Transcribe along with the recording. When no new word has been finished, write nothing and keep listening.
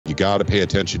got to pay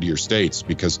attention to your states,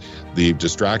 because the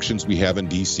distractions we have in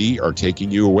DC are taking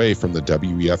you away from the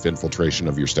WEF infiltration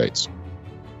of your states.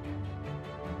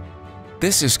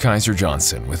 This is Kaiser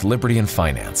Johnson with Liberty and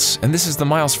Finance, and this is the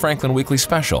Miles Franklin Weekly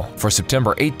Special for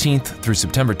September 18th through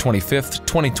September 25th,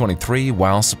 2023,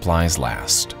 while supplies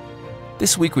last.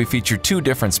 This week we feature two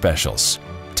different specials: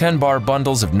 10-bar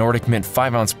bundles of Nordic Mint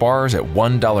 5-ounce bars at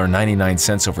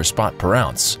 $1.99 over spot per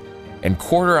ounce, and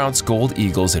quarter-ounce Gold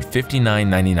Eagles at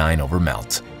 $59.99 over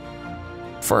melt.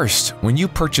 First, when you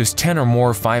purchase 10 or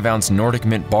more 5-ounce Nordic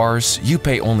Mint bars, you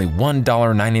pay only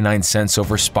 $1.99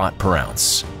 over spot per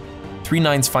ounce.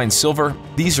 3/9 fine silver,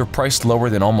 these are priced lower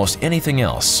than almost anything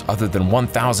else other than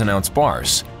 1,000-ounce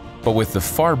bars, but with the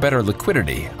far better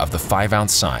liquidity of the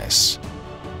 5-ounce size.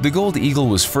 The Gold Eagle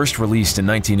was first released in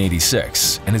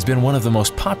 1986 and has been one of the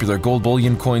most popular gold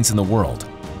bullion coins in the world,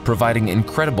 providing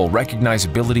incredible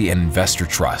recognizability and investor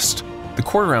trust. The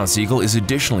quarter-ounce Eagle is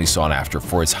additionally sought after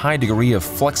for its high degree of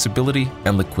flexibility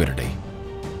and liquidity.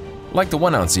 Like the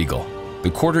 1-ounce Eagle,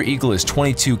 the quarter Eagle is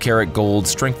 22-karat gold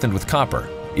strengthened with copper.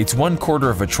 Its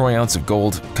 1/4 of a troy ounce of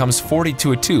gold comes 40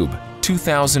 to a tube,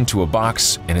 2,000 to a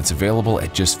box, and it's available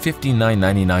at just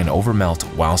 $59.99 over melt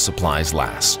while supplies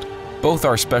last. Both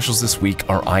our specials this week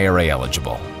are IRA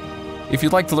eligible. If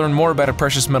you'd like to learn more about a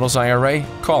precious metals IRA,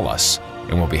 call us,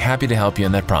 and we'll be happy to help you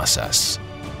in that process.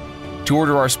 To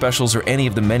order our specials or any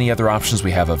of the many other options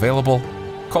we have available,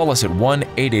 call us at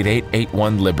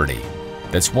 1-888-81-LIBERTY.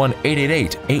 That's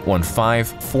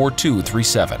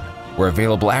 1-888-815-4237. We're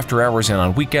available after hours and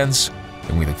on weekends,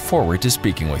 and we look forward to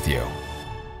speaking with you.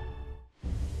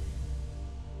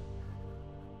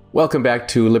 Welcome back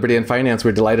to Liberty and Finance.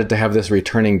 We're delighted to have this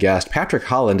returning guest. Patrick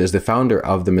Holland is the founder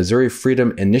of the Missouri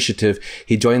Freedom Initiative.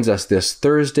 He joins us this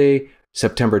Thursday,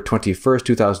 September 21st,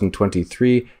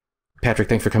 2023. Patrick,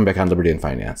 thanks for coming back on Liberty and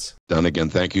Finance. Done again.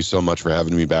 Thank you so much for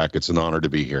having me back. It's an honor to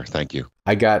be here. Thank you.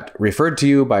 I got referred to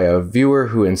you by a viewer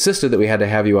who insisted that we had to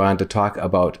have you on to talk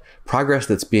about progress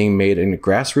that's being made in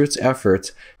grassroots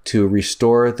efforts to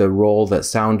restore the role that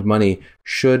sound money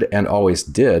should and always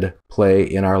did play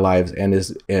in our lives, and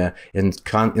is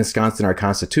ensconced in our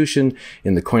Constitution,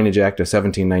 in the Coinage Act of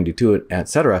 1792,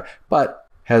 etc., but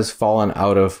has fallen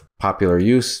out of popular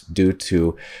use due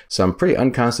to some pretty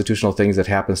unconstitutional things that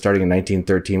happened starting in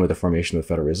 1913 with the formation of the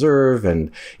Federal Reserve and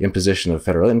imposition of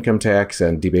federal income tax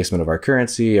and debasement of our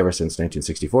currency ever since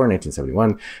 1964,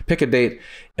 1971. Pick a date.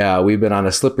 We've been on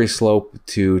a slippery slope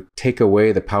to take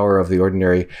away the power of the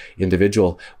ordinary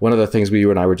individual. One of the things you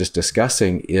and I were just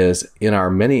discussing is in our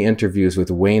many interviews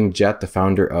with Wayne Jett, the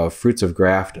founder of Fruits of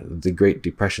Graft, the Great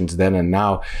Depressions then and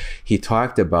now, he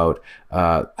talked about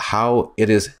how it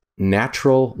is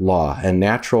natural law and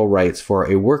natural rights for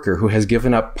a worker who has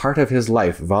given up part of his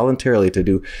life voluntarily to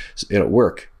do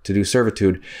work, to do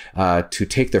servitude, to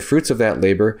take the fruits of that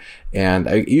labor. And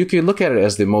you can look at it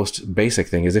as the most basic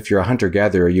thing, is if you're a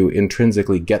hunter-gatherer, you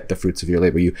intrinsically get the fruits of your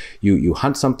labor. You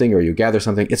hunt something or you gather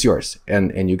something, it's yours,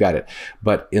 and you got it.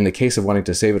 But in the case of wanting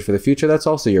to save it for the future, that's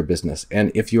also your business.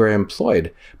 And if you are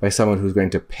employed by someone who's going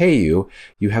to pay you,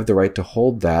 you have the right to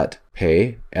hold that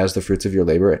pay as the fruits of your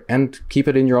labor and keep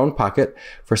it in your own pocket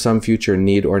for some future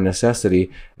need or necessity,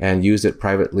 and use it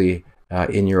privately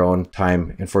in your own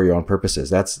time and for your own purposes.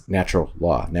 That's natural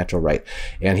law, natural right.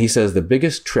 And he says the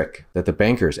biggest trick that the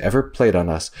bankers ever played on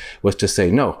us was to say,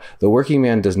 no, the working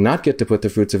man does not get to put the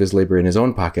fruits of his labor in his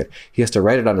own pocket. He has to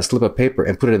write it on a slip of paper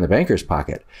and put it in the banker's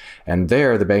pocket. And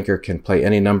there the banker can play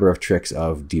any number of tricks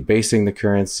of debasing the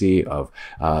currency, of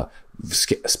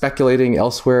speculating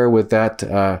elsewhere with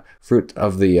that fruit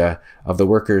of the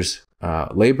worker's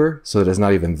labor, so that it's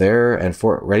not even there and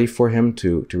ready for him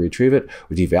to retrieve it,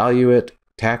 or devalue it,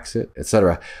 tax it,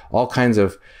 etc. All kinds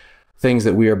of things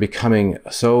that we are becoming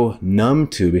so numb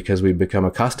to because we've become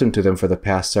accustomed to them for the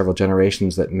past several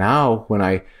generations, that now when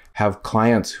I have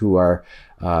clients who are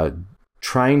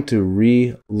trying to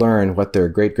relearn what their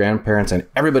great-grandparents and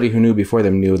everybody who knew before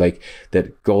them knew, like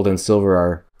that gold and silver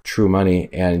are true money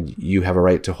and you have a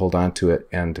right to hold on to it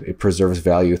and it preserves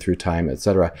value through time,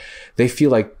 etc. They feel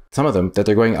like, some of them, that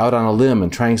they're going out on a limb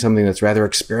and trying something that's rather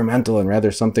experimental and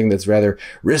rather something that's rather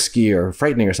risky or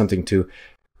frightening or something to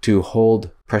hold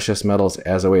precious metals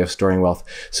as a way of storing wealth.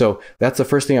 So that's the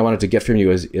first thing I wanted to get from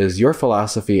you is your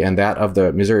philosophy and that of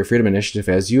the Missouri Freedom Initiative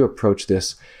as you approach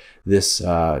this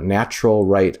natural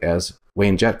right, as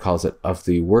Wayne Jett calls it, of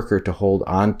the worker to hold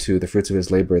on to the fruits of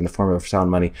his labor in the form of sound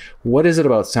money. What is it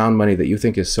about sound money that you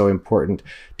think is so important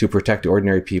to protect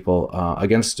ordinary people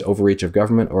against overreach of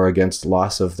government or against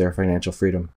loss of their financial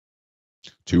freedom?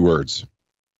 2 words: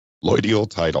 lloydial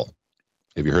title.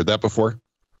 Have you heard that before?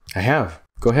 I have.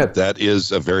 Go ahead. That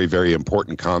is a very, very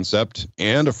important concept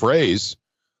and a phrase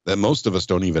that most of us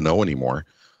don't even know anymore.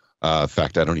 In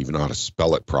fact, I don't even know how to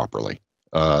spell it properly.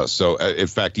 In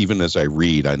fact, even as I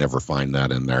read, I never find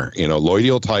that in there.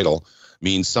 Loyal title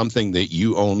means something that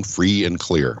you own free and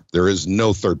clear. There is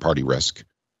no third-party risk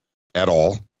at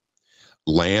all.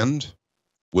 Land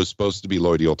was supposed to be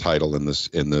loyal title in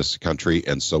this country,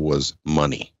 and so was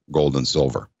money, gold and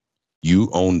silver. You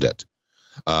owned it.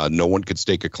 No one could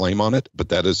stake a claim on it, but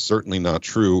that is certainly not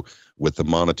true with the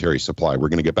monetary supply. We're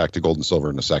going to get back to gold and silver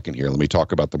in a second here. Let me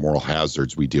talk about the moral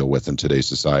hazards we deal with in today's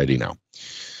society now.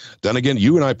 Then again,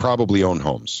 you and I probably own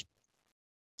homes,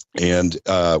 and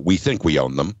we think we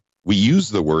own them. We use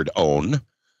the word own.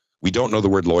 We don't know the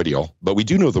word loyal, but we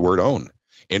do know the word own,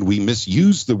 and we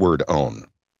misuse the word own.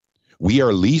 We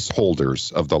are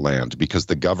leaseholders of the land because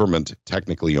the government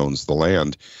technically owns the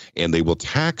land, and they will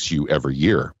tax you every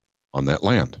year on that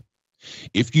land.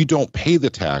 If you don't pay the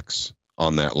tax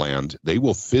on that land, they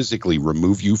will physically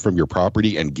remove you from your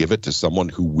property and give it to someone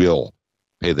who will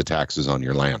pay the taxes on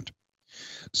your land.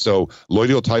 So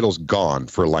loyal title's gone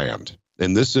for land.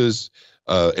 And this is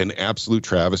an absolute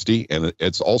travesty, and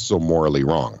it's also morally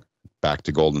wrong. Back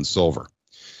to gold and silver.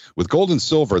 With gold and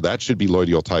silver, that should be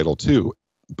loyal title too,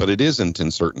 but it isn't in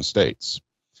certain states.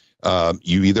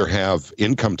 You either have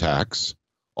income tax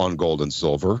on gold and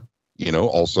silver,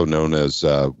 also known as,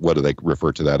 what do they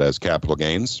refer to that as, capital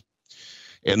gains?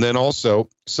 And then also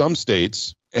some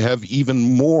states have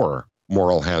even more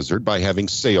moral hazard by having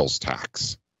sales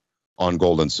tax on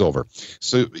gold and silver.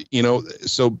 So,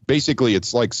 so basically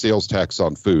it's like sales tax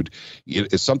on food.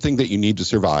 It's something that you need to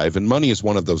survive, and money is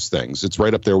one of those things. It's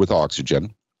right up there with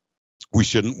oxygen. We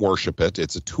shouldn't worship it.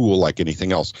 It's a tool like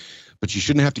anything else, but you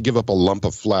shouldn't have to give up a lump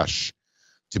of flesh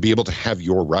to be able to have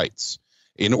your rights.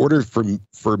 In order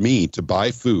for me to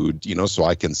buy food, so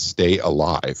I can stay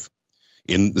alive,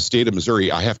 in the state of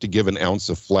Missouri, I have to give an ounce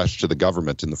of flesh to the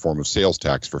government in the form of sales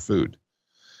tax for food.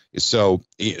 So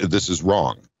this is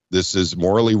wrong. This is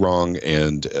morally wrong,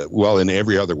 and in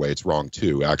every other way, it's wrong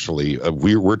too. Actually,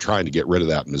 we're trying to get rid of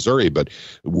that in Missouri, but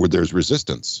there's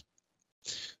resistance.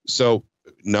 So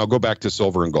now go back to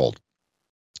silver and gold.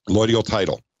 Loyal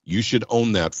title. You should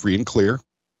own that free and clear,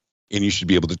 and you should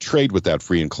be able to trade with that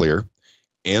free and clear.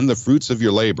 And the fruits of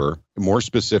your labor, more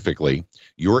specifically,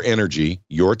 your energy,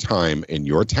 your time, and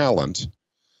your talent,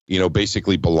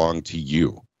 basically belong to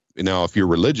you. Now, if you're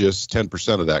religious,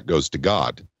 10% of that goes to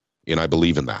God. And I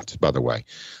believe in that, by the way.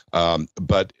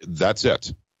 But that's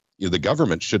it. The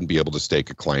government shouldn't be able to stake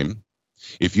a claim.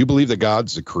 If you believe that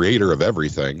God's the creator of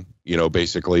everything,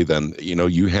 basically, then,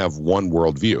 you have one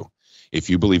worldview.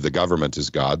 If you believe the government is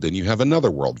God, then you have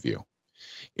another worldview.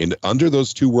 And under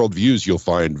those two worldviews, you'll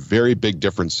find very big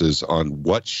differences on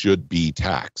what should be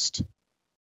taxed.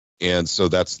 And so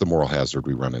that's the moral hazard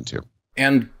we run into.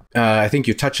 And I think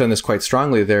you touched on this quite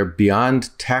strongly there,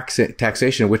 beyond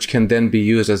taxation, which can then be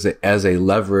used as a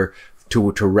lever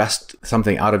to wrest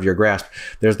something out of your grasp.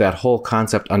 There's that whole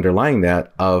concept underlying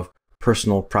that of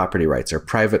personal property rights or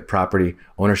private property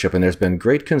ownership. And there's been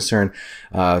great concern.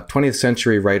 20th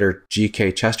century writer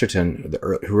G.K. Chesterton,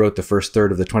 who wrote the first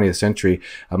third of the 20th century,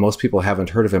 most people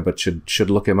haven't heard of him, but should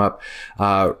look him up,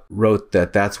 wrote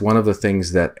that that's one of the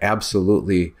things that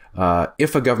absolutely,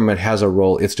 if a government has a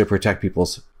role, it's to protect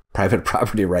people's private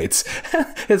property rights.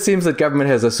 It seems that government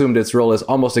has assumed its role is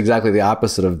almost exactly the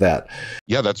opposite of that.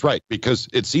 Yeah, that's right. Because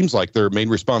it seems like their main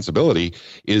responsibility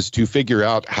is to figure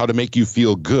out how to make you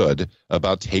feel good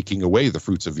about taking away the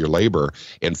fruits of your labor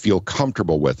and feel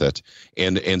comfortable with it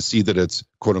and see that it's,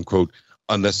 quote unquote,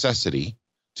 a necessity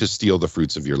to steal the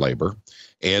fruits of your labor,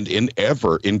 and in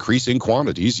ever increasing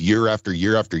quantities year after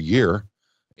year after year.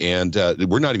 And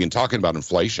we're not even talking about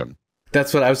inflation.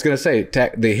 That's what I was going to say.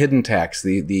 The hidden tax,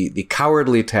 the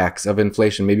cowardly tax of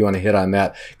inflation. Maybe you want to hit on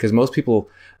that, because most people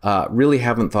really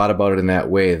haven't thought about it in that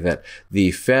way, that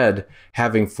the Fed,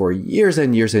 having for years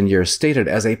and years and years stated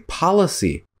as a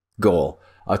policy goal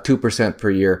a 2% per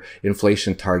year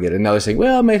inflation target. And now they're saying,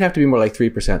 well, it might have to be more like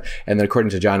 3%. And then according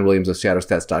to John Williams of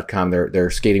shadowstats.com, they're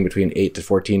skating between 8 to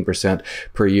 14%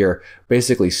 per year,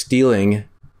 basically stealing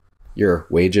your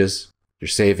wages, your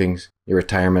savings, your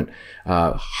retirement.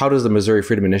 How does the Missouri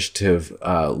Freedom Initiative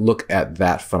look at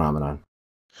that phenomenon?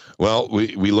 Well,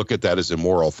 we look at that as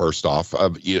immoral, first off.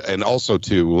 And also,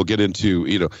 too, we'll get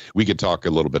into, we could talk a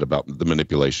little bit about the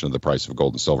manipulation of the price of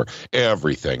gold and silver.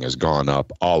 Everything has gone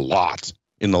up a lot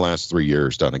in the last 3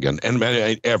 years, done again. And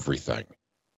everything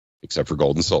except for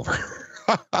gold and silver.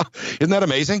 Isn't that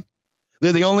amazing?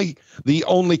 They're the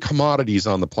only commodities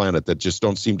on the planet that just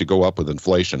don't seem to go up with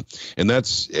inflation. And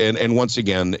that's and once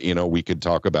again, we could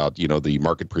talk about, the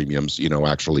market premiums,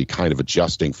 actually kind of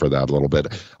adjusting for that a little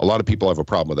bit. A lot of people have a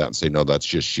problem with that and say, no, that's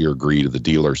just sheer greed of the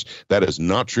dealers. That is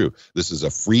not true. This is a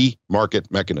free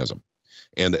market mechanism.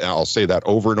 And I'll say that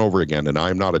over and over again, and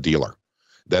I'm not a dealer.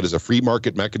 That is a free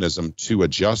market mechanism to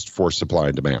adjust for supply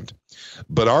and demand.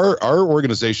 But our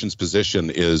organization's position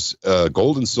is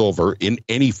gold and silver in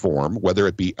any form, whether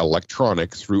it be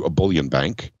electronic through a bullion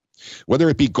bank, whether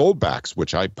it be gold backs,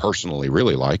 which I personally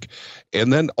really like,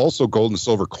 and then also gold and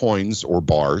silver coins or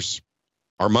bars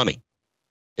are money.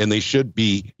 And they should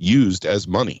be used as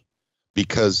money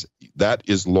because that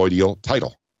is loyal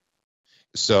title.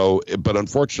 So, but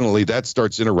unfortunately, that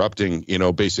starts interrupting,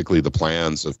 basically the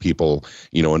plans of people,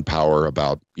 in power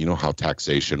about, how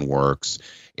taxation works.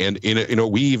 And,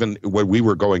 we even, when we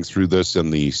were going through this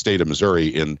in the state of Missouri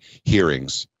in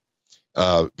hearings,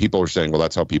 people are saying, well,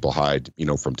 that's how people hide,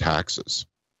 from taxes.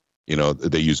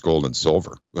 They use gold and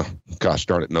silver. Well, gosh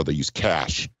darn it. No, they use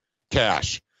cash.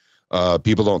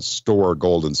 People don't store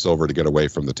gold and silver to get away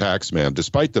from the tax man,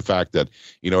 despite the fact that,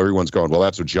 everyone's going, well,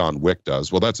 that's what John Wick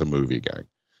does. Well, that's a movie, gang.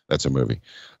 That's a movie.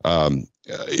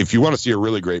 If you want to see a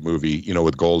really great movie,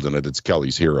 with gold in it, it's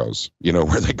Kelly's Heroes,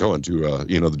 where they go into,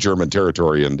 the German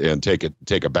territory and take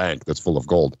a bank that's full of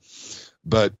gold.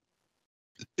 But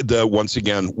once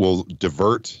again, will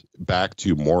divert back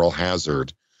to moral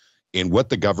hazard in what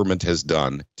the government has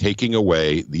done, taking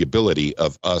away the ability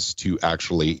of us to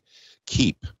actually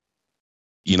keep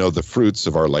the fruits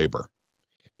of our labor.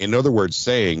 In other words,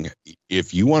 saying,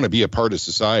 if you want to be a part of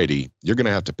society, you're going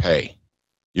to have to pay.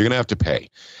 You're going to have to pay.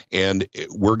 And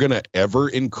we're going to ever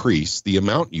increase the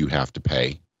amount you have to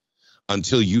pay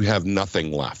until you have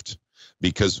nothing left.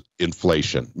 Because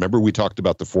inflation, remember we talked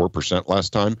about the 4%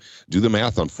 last time? Do the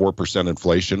math on 4%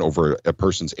 inflation over a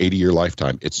person's 80-year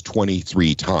lifetime. It's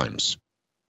 23 times.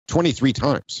 23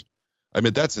 times. I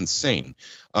mean, that's insane.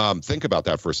 Think about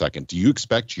that for a second. Do you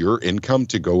expect your income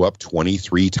to go up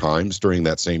 23 times during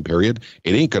that same period?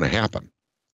 It ain't going to happen.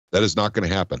 That is not going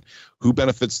to happen. Who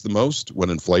benefits the most when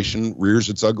inflation rears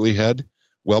its ugly head?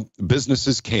 Well,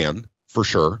 businesses can, for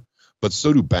sure, but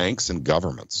so do banks and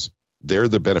governments. They're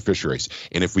the beneficiaries.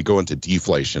 And if we go into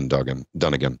deflation,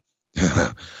 Dunnigan,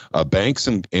 banks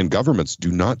and governments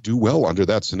do not do well under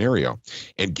that scenario.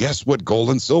 And guess what gold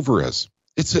and silver is?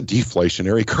 It's a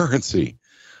deflationary currency.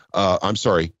 I'm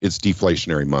sorry, it's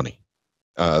deflationary money.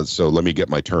 So let me get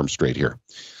my terms straight here.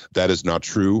 That is not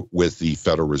true with the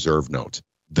Federal Reserve note.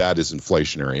 That is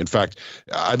inflationary. In fact,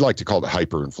 I'd like to call it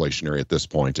hyperinflationary at this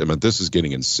point. I mean, this is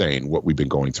getting insane, what we've been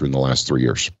going through in the last 3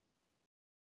 years.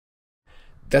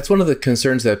 That's one of the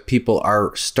concerns that people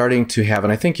are starting to have.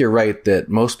 And I think you're right that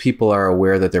most people are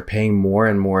aware that they're paying more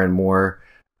and more and more.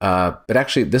 But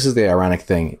actually, this is the ironic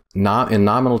thing. In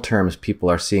nominal terms, people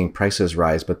are seeing prices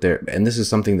rise, and this is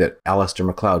something that Alistair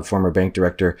MacLeod, former bank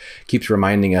director, keeps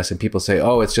reminding us. And people say,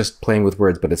 oh, it's just playing with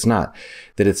words, but it's not.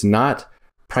 That it's not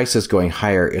prices going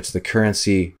higher, it's the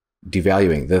currency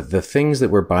devaluing. The things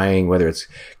that we're buying, whether it's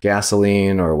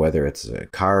gasoline or whether it's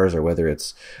cars or whether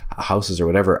it's houses or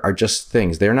whatever, are just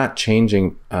things. They're not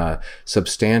changing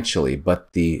substantially,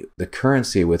 but the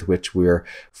currency with which we're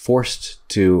forced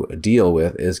to deal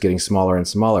with is getting smaller and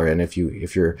smaller. And if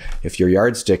your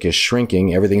yardstick is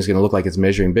shrinking, everything's going to look like it's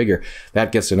measuring bigger.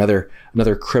 That gets another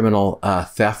criminal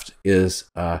theft is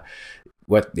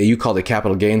what you call the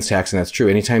capital gains tax, and that's true.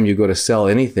 Anytime you go to sell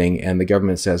anything and the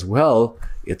government says, well,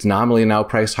 it's nominally now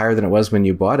priced higher than it was when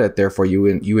you bought it, therefore you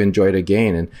enjoyed a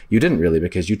gain, and you didn't really,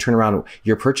 because you turn around,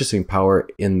 your purchasing power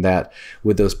in that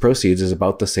with those proceeds is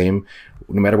about the same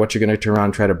no matter what you're going to turn around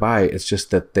and try to buy. It's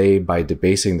just that they, by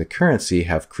debasing the currency,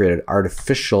 have created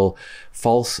artificial,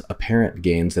 false, apparent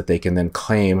gains that they can then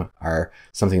claim are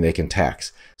something they can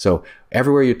tax. So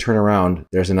everywhere you turn around,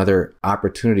 there's another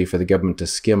opportunity for the government to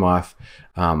skim off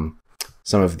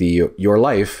some of your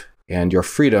life and your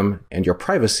freedom and your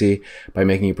privacy by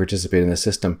making you participate in the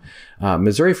system.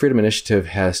 Missouri Freedom Initiative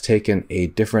has taken a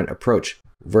different approach,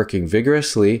 working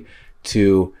vigorously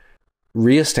to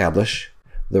reestablish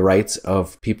the rights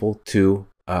of people to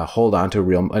hold on to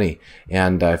real money.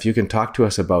 And if you can talk to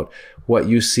us about what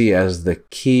you see as the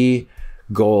key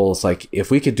goals, like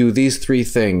if we could do these 3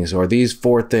 things or these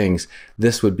 4 things,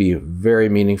 this would be very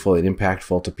meaningful and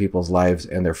impactful to people's lives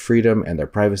and their freedom and their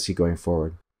privacy going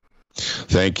forward.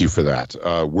 Thank you for that.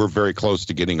 We're very close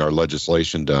to getting our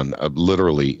legislation done.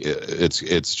 Literally,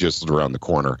 it's just around the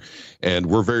corner, and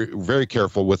we're very, very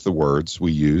careful with the words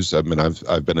we use. I mean,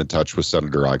 I've been in touch with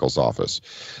Senator Eigel's office.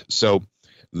 So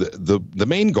the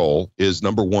main goal is,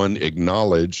 number one,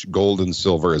 acknowledge gold and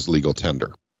silver as legal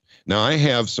tender. Now, I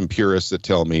have some purists that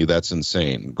tell me that's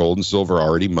insane. Gold and silver are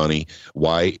already money.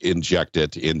 Why inject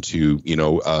it into,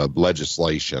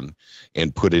 legislation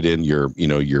and put it in your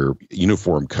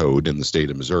uniform code in the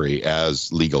state of Missouri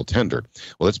as legal tender?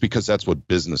 Well, that's because that's what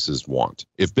businesses want.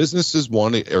 If businesses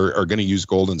are going to use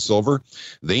gold and silver,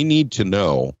 they need to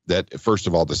know that, first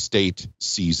of all, the state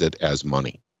sees it as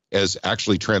money, as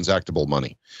actually transactable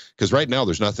money. Because right now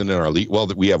there's nothing in our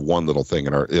we have one little thing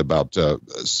in our about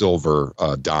silver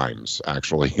dimes.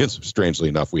 Actually, it's strangely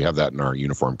enough we have that in our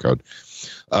uniform code,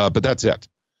 but that's it.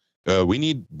 We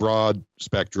need broad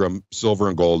spectrum silver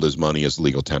and gold as money as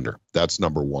legal tender. That's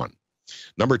number one.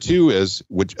 Number two is,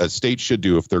 which a state should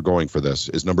do if they're going for this,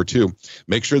 is number two,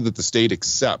 make sure that the state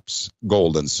accepts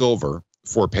gold and silver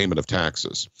for payment of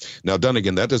taxes. Now,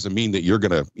 Dunnigan, that doesn't mean that you're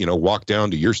going to, walk down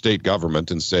to your state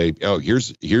government and say, oh,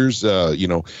 here's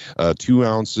 2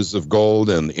 ounces of gold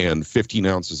and 15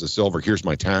 ounces of silver. Here's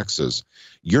my taxes.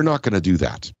 You're not going to do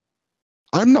that.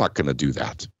 I'm not going to do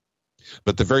that.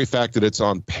 But the very fact that it's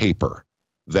on paper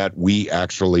that we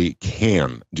actually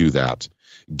can do that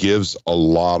gives a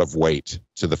lot of weight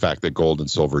to the fact that gold and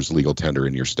silver is legal tender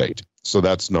in your state. So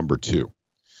that's number two.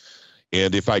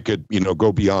 And if I could,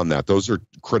 go beyond that, those are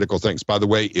critical things. By the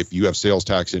way, if you have sales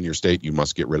tax in your state, you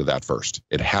must get rid of that first.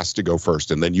 It has to go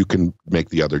first, and then you can make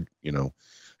the other,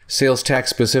 Sales tax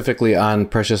specifically on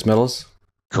precious metals?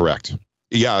 Correct.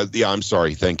 Yeah, I'm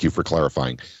sorry. Thank you for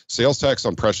clarifying. Sales tax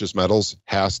on precious metals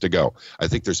has to go. I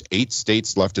think there's 8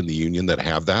 states left in the union that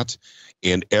have that,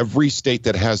 and every state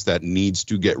that has that needs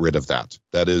to get rid of that.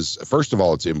 That is, first of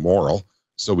all, it's immoral.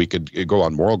 So we could go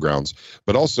on moral grounds,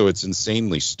 but also it's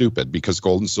insanely stupid because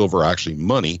gold and silver are actually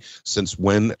money. Since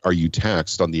when are you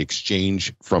taxed on the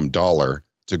exchange from dollar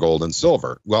to gold and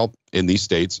silver? Well, in these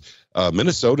states,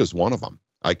 Minnesota is one of them.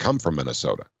 I come from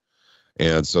Minnesota.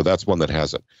 And so that's one that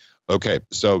has it. Okay,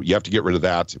 so you have to get rid of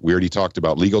that. We already talked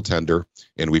about legal tender,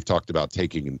 and we've talked about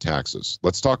taking in taxes.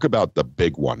 Let's talk about the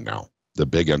big one now, the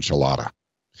big enchilada.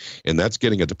 And that's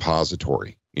getting a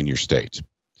depository in your state.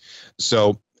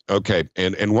 So okay,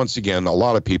 and once again, a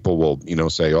lot of people will,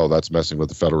 say, oh, that's messing with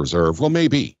the Federal Reserve. Well,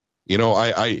 maybe.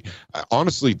 I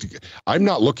honestly, I'm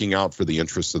not looking out for the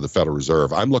interests of the Federal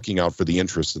Reserve. I'm looking out for the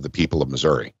interests of the people of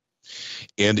Missouri.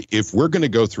 And if we're going to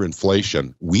go through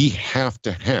inflation, we have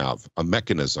to have a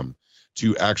mechanism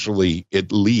to actually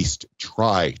at least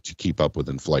try to keep up with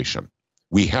inflation.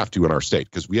 We have to in our state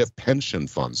because we have pension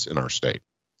funds in our state.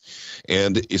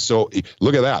 And so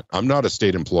look at that. I'm not a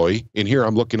state employee. In here,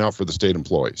 I'm looking out for the state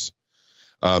employees.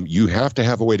 You have to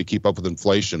have a way to keep up with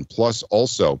inflation. Plus,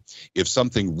 also, if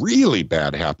something really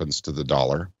bad happens to the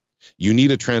dollar, you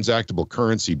need a transactable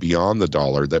currency beyond the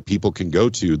dollar that people can go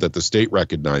to that the state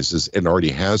recognizes and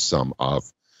already has some of.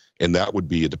 And that would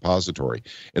be a depository.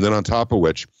 And then on top of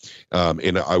which,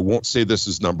 and I won't say this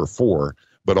is number 4,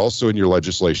 but also in your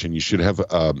legislation, you should have,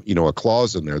 a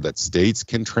clause in there that states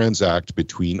can transact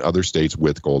between other states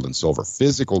with gold and silver,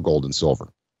 physical gold and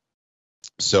silver.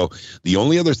 So the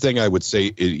only other thing I would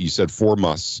say, you said 4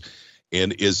 musts,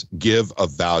 and is give a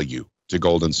value to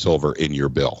gold and silver in your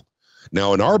bill.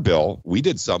 Now, in our bill, we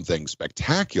did something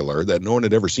spectacular that no one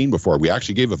had ever seen before. We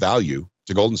actually gave a value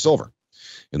to gold and silver.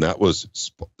 And that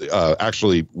was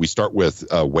actually, we start with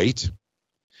weight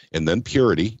and then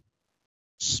purity,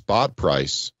 spot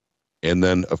price, and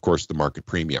then, of course, the market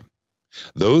premium.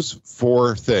 Those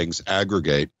 4 things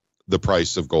aggregate the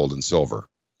price of gold and silver.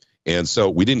 And so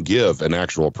we didn't give an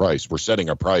actual price. We're setting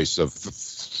a price of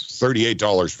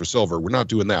 $38 for silver. We're not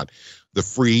doing that. The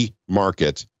free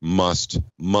market must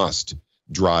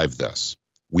drive this.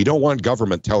 We don't want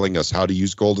government telling us how to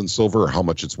use gold and silver or how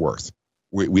much it's worth.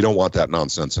 We don't want that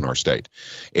nonsense in our state.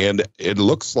 And it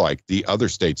looks like the other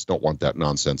states don't want that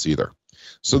nonsense either.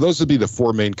 So those would be the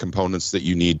 4 main components that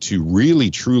you need to really,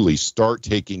 truly start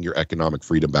taking your economic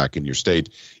freedom back in your state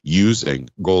using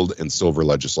gold and silver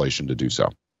legislation to do so.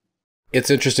 It's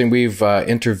interesting. We've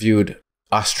interviewed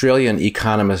Australian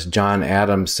economist John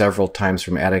Adams several times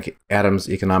from Adams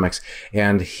Economics,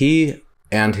 and he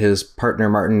and his partner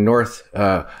Martin North,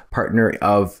 partner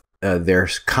of their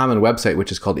common website,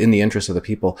 which is called In the Interest of the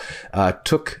People,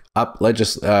 took up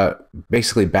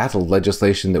basically battled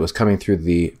legislation that was coming through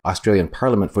the Australian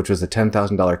Parliament, which was the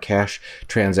 $10,000 cash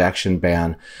transaction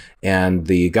ban. And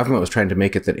the government was trying to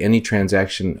make it that any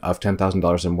transaction of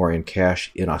 $10,000 or more in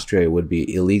cash in Australia would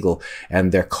be illegal.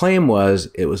 And their claim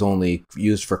was it was only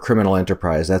used for criminal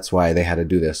enterprise. That's why they had to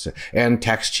do this, and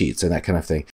tax cheats and that kind of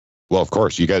thing. Well, of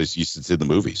course, you guys used to see the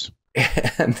movies.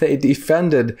 And they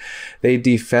defended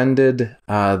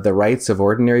the rights of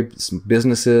ordinary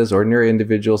businesses, ordinary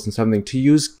individuals, and something to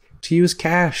use to use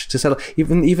cash to settle,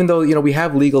 even though, we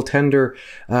have legal tender,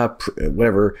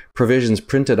 provisions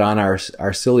printed on our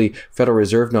silly Federal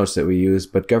Reserve notes that we use,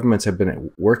 but governments have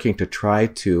been working to try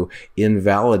to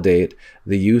invalidate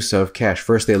the use of cash.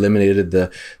 First, they eliminated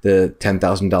the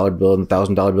 $10,000 bill and the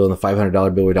 $1,000 bill and the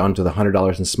 $500 bill. We're down to the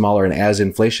 $100 and smaller. And as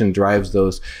inflation drives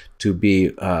those to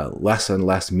be less and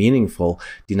less meaningful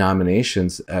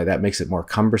denominations, that makes it more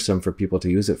cumbersome for people to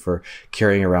use it for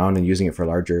carrying around and using it for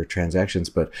larger transactions.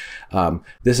 But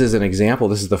this is an example.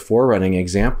 This is the forerunning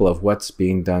example of what's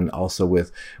being done also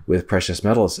with precious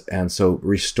metals. And so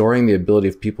restoring the ability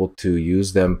of people to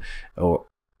use them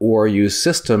or use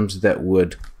systems that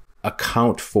would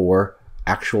account for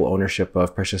actual ownership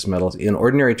of precious metals in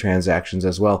ordinary transactions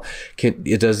as well.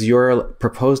 Does your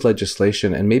proposed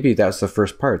legislation, and maybe that's the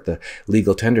first part, the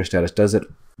legal tender status, does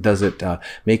it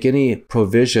make any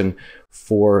provision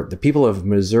for the people of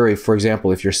Missouri, for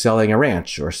example, if you're selling a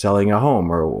ranch or selling a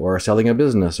home or selling a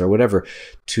business or whatever,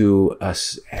 to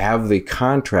have the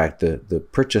contract, the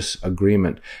purchase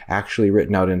agreement actually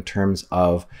written out in terms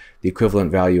of the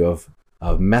equivalent value of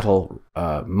metal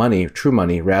money, true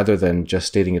money, rather than just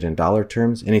stating it in dollar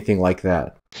terms? Anything like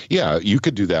that? Yeah, you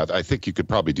could do that. I think you could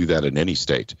probably do that in any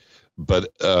state.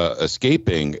 But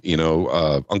escaping,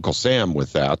 Uncle Sam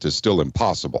with that is still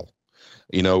impossible.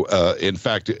 In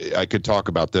fact, I could talk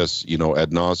about this,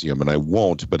 ad nauseum, and I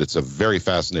won't, but it's a very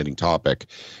fascinating topic.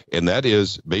 And that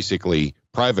is basically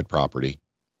private property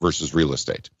versus real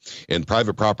estate. And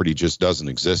private property just doesn't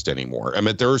exist anymore. I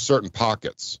mean, there are certain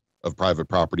pockets of private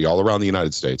property all around the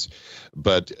United States.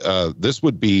 But this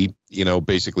would be,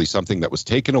 basically something that was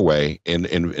taken away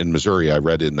in Missouri, I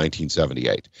read in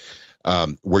 1978,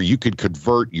 where you could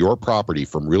convert your property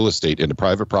from real estate into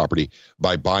private property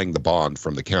by buying the bond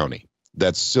from the county.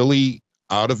 That silly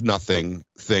out of nothing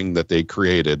thing that they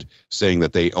created saying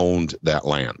that they owned that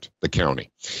land, the county.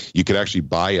 You could actually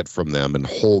buy it from them and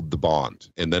hold the bond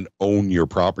and then own your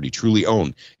property, truly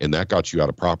own, and that got you out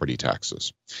of property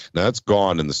taxes. Now, that's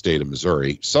gone in the state of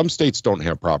Missouri. Some states don't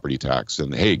have property tax,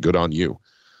 and hey, good on you.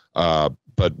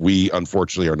 But we,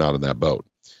 unfortunately, are not in that boat.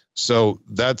 So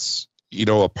that's,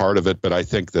 a part of it. But I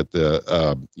think that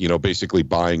the, basically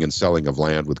buying and selling of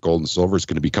land with gold and silver is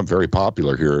going to become very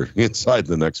popular here inside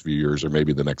the next few years or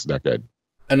maybe the next decade.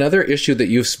 Another issue that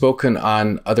you've spoken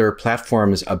on other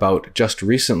platforms about just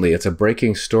recently, it's a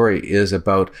breaking story, is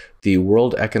about the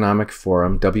World Economic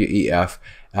Forum, WEF,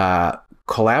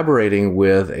 collaborating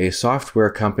with a software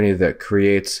company that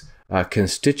creates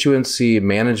constituency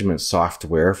management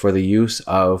software for the use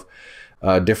of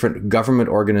different government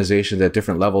organizations at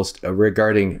different levels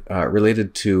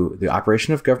related to the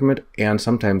operation of government and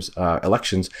sometimes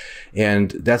elections. And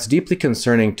that's deeply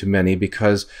concerning to many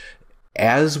because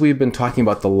as we've been talking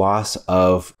about the loss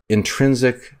of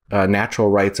intrinsic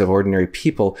natural rights of ordinary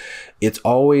people, it's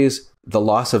always the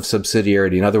loss of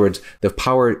subsidiarity. In other words, the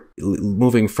power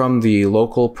moving from the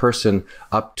local person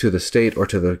up to the state or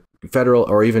to the federal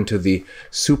or even to the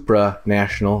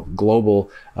supranational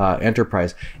global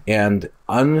enterprise. And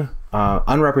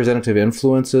unrepresentative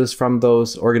influences from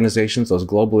those organizations, those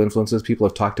global influences. People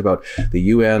have talked about the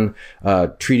UN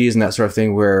treaties and that sort of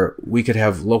thing, where we could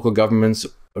have local governments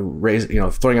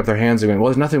throwing up their hands and going, well,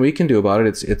 there's nothing we can do about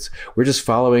it. We're just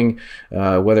following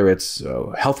whether it's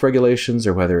health regulations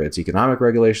or whether it's economic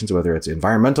regulations or whether it's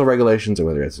environmental regulations or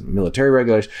whether it's military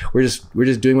regulations. We're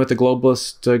just doing what the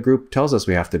globalist group tells us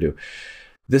we have to do.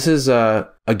 This is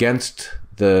against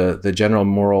the general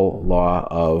moral law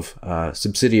of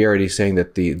subsidiarity, saying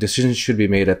that the decisions should be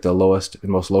made at the lowest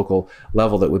and most local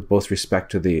level, that with both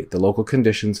respect to the local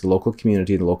conditions, the local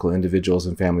community, the local individuals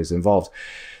and families involved.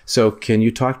 So can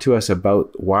you talk to us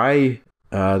about why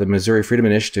the Missouri Freedom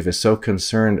Initiative is so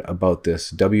concerned about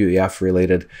this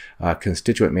WEF-related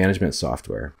constituent management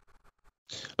software?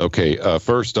 Okay,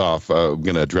 first off, I'm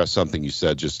going to address something you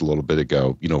said just a little bit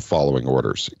ago, following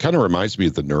orders. It kind of reminds me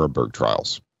of the Nuremberg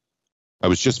trials. I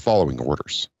was just following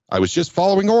orders.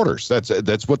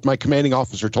 That's what my commanding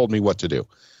officer told me what to do.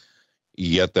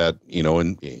 Yet that,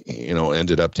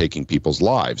 ended up taking people's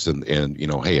lives. And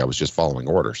hey, I was just following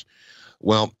orders.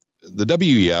 Well, the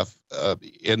WEF,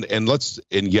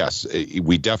 yes,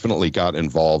 we definitely got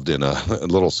involved in a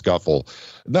little scuffle.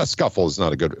 Not scuffle is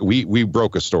not a good. We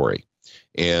broke a story,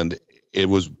 and it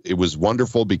was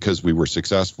wonderful because we were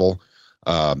successful.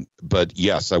 But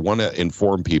yes, I want to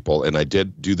inform people, and I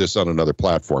did do this on another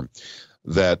platform,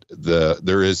 that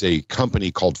there is a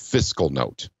company called Fiscal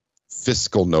Note.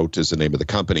 Fiscal Note is the name of the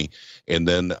company, and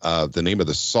then the name of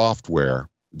the software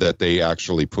that they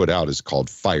actually put out is called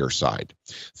Fireside.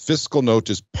 Fiscal Note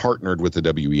is partnered with the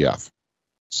WEF.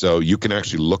 So you can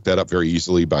actually look that up very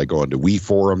easily by going to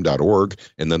weforum.org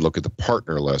and then look at the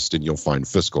partner list, and you'll find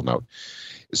Fiscal Note.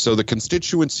 So the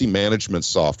constituency management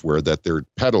software that they're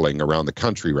peddling around the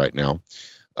country right now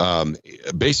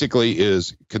basically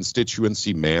is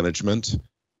constituency management,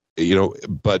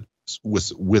 but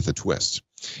with a twist.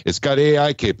 It's got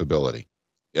AI capability.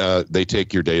 They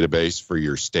take your database for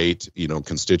your state,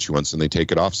 constituents, and they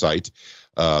take it offsite.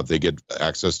 They get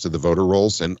access to the voter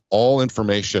rolls and all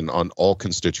information on all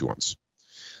constituents.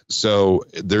 So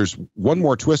there's one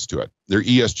more twist to it. They're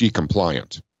ESG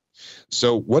compliant.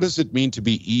 So what does it mean to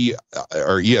be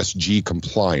ESG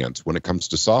compliant when it comes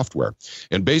to software?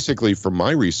 And basically, from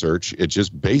my research, it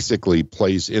just basically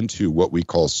plays into what we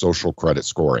call social credit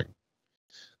scoring.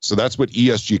 So that's what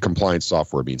ESG compliant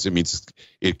software means. It means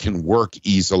it can work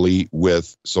easily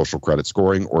with social credit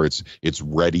scoring, or it's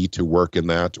ready to work in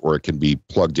that, or it can be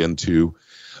plugged into.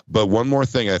 But one more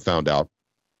thing I found out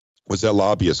was that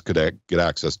lobbyists could get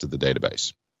access to the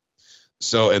database.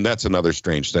 So, and that's another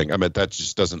strange thing. I mean, that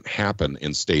just doesn't happen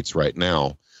in states right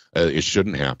now. It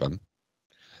shouldn't happen.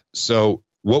 So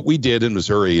what we did in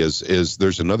Missouri is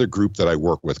there's another group that I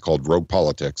work with called Rogue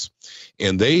Politics,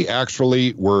 and they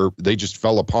just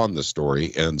fell upon the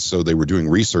story, and so they were doing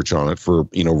research on it for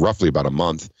roughly about a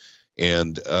month,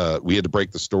 and we had to break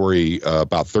the story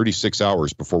about 36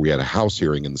 hours before we had a House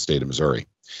hearing in the state of Missouri.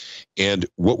 And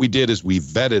what we did is we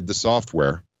vetted the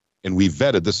software, and we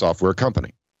vetted the software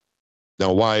company.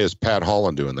 Now, why is Pat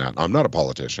Holland doing that? I'm not a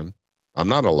politician. I'm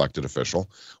not an elected official.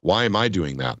 Why am I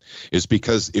doing that? It's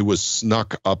because it was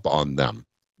snuck up on them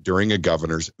during a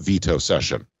governor's veto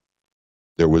session.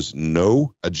 There was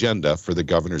no agenda for the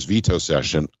governor's veto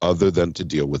session other than to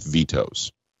deal with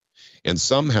vetoes. And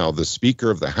somehow the Speaker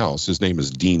of the House, his name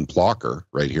is Dean Plocher,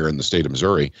 right here in the state of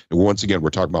Missouri, and once again, we're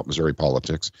talking about Missouri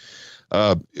politics,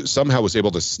 somehow was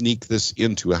able to sneak this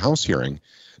into a House hearing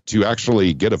to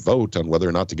actually get a vote on whether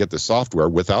or not to get the software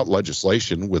without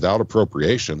legislation, without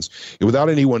appropriations, and without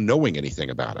anyone knowing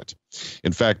anything about it.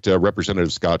 In fact,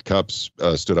 Representative Scott Cupps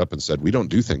stood up and said, "We don't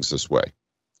do things this way.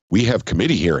 We have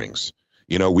committee hearings.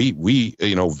 We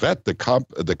vet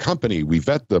the company, we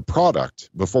vet the product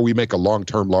before we make a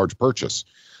long-term large purchase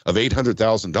of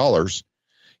 $800,000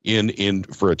 in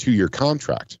for a 2-year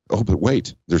contract." Oh, but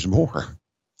wait, there's more.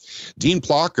 Dean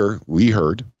Plocher, we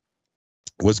heard,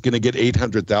 was going to get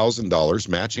 $800,000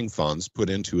 matching funds put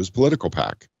into his political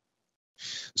PAC.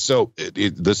 So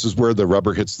this is where the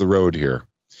rubber hits the road here.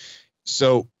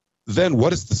 So then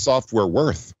what is the software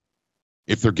worth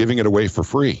if they're giving it away for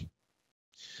free?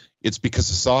 It's because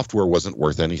the software wasn't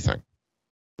worth anything.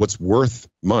 What's worth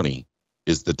money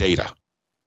is the data,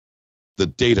 the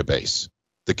database.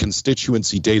 The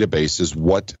constituency database is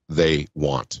what they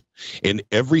want. And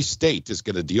every state is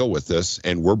going to deal with this.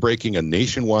 And we're breaking a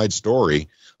nationwide story,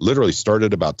 literally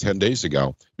started about 10 days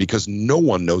ago, because no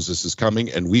one knows this is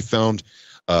coming. And we found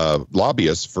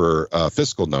lobbyists for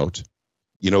Fiscal Note,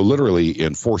 literally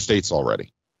in 4 states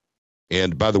already.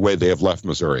 And by the way, they have left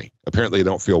Missouri. Apparently they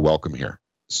don't feel welcome here.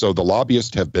 So the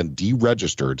lobbyists have been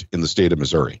deregistered in the state of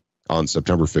Missouri on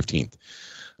September 15th.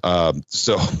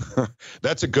 So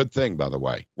that's a good thing, by the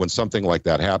way, when something like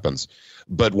that happens.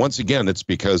 But once again, it's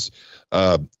because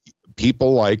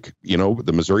people like,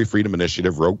 the Missouri Freedom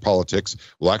Initiative, Rogue Politics,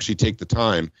 will actually take the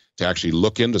time to actually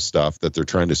look into stuff that they're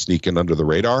trying to sneak in under the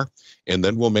radar. And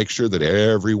then we'll make sure that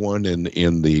everyone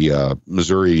in the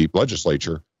Missouri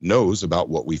legislature knows about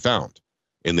what we found.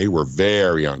 And they were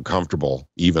very uncomfortable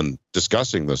even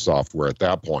discussing the software at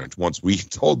that point, once we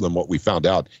told them what we found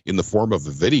out in the form of a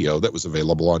video that was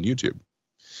available on YouTube.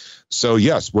 So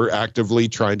yes, we're actively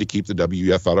trying to keep the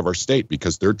WEF out of our state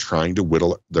because they're trying to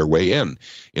whittle their way in.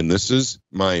 And this is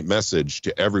my message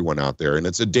to everyone out there. And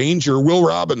it's a danger Will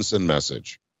Robinson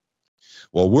message.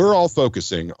 Well, we're all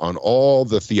focusing on all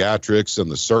the theatrics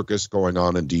and the circus going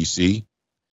on in DC.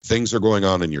 Things are going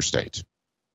on in your state,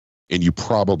 and you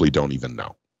probably don't even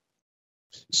know.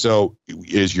 So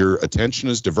as your attention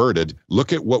is diverted,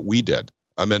 look at what we did.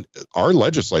 I mean, our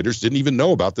legislators didn't even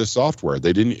know about this software.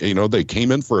 They didn't, they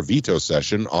came in for a veto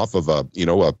session off of a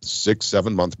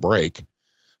 6-7 month break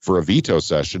for a veto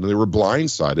session. And they were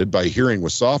blindsided by hearing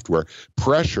with software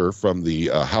pressure from the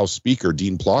House Speaker,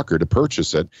 Dean Plocher, to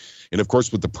purchase it. And of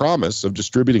course, with the promise of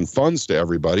distributing funds to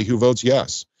everybody who votes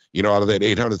yes, out of that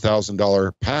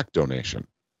 $800,000 PAC donation.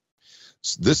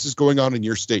 This is going on in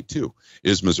your state too.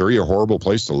 Is Missouri a horrible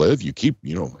place to live? You keep,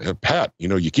 Pat,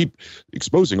 you keep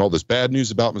exposing all this bad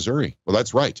news about Missouri. Well,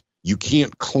 that's right. You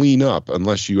can't clean up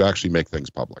unless you actually make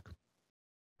things public.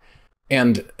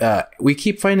 And we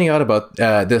keep finding out about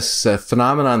this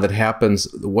phenomenon that happens.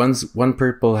 One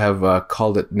people have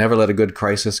called it "never let a good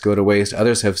crisis go to waste."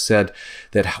 Others have said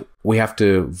that we have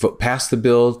to pass the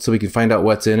bill so we can find out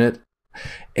what's in it.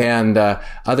 And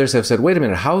others have said, wait a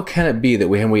minute, how can it be that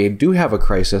when we do have a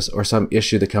crisis or some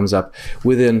issue that comes up,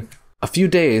 within a few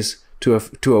days to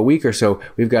a week or so,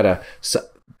 we've got a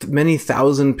many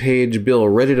thousand-page bill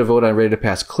ready to vote on, ready to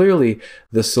pass? Clearly,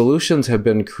 the solutions have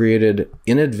been created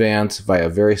in advance via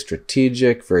very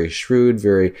strategic, very shrewd,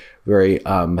 very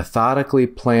methodically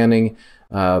planning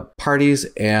parties,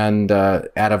 and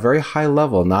at a very high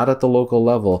level, not at the local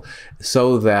level,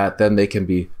 so that then they can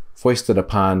be foisted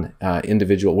upon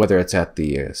individual, whether it's at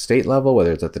the state level,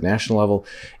 whether it's at the national level,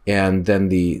 and then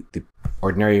the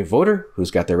ordinary voter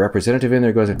who's got their representative in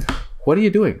there goes, what are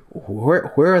you doing?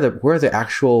 Where are the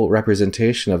actual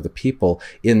representation of the people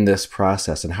in this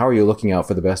process, and how are you looking out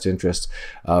for the best interests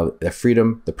of the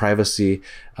freedom, the privacy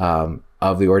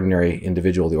of the ordinary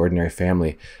individual, the ordinary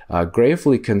family?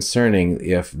 Gravely concerning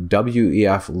if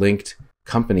WEF-linked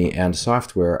company and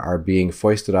software are being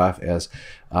foisted off as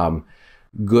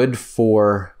good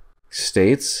for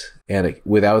states and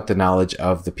without the knowledge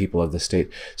of the people of the state.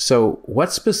 So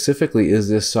what specifically is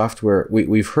this software?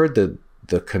 We've heard that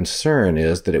the concern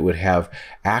is that it would have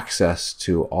access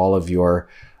to all of your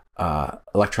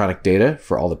electronic data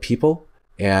for all the people,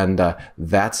 and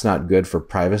that's not good for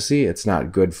privacy. It's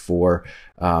not good for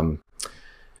a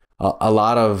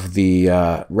lot of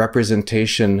the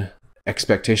representation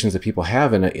expectations that people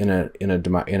have in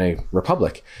a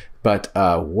republic. But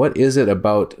what is it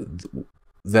about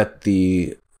that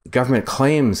the government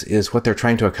claims is what they're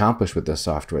trying to accomplish with this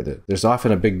software? There's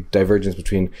often a big divergence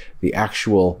between the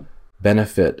actual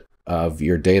benefit of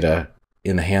your data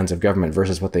in the hands of government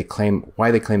versus what they claim,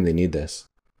 why they claim they need this.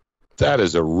 That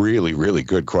is a really, really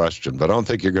good question, but I don't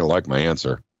think you're going to like my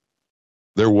answer.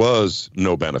 There was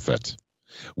no benefit.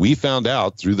 We found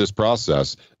out through this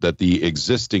process that the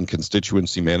existing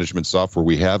constituency management software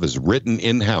we have is written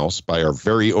in-house by our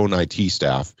very own IT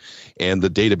staff, and the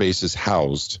database is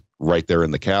housed right there in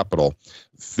the Capitol,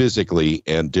 physically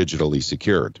and digitally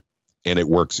secured, and it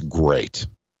works great.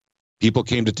 People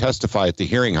came to testify at the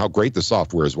hearing how great the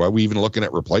software is, why are we even looking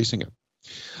at replacing it?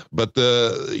 But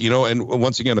and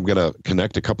once again, I'm going to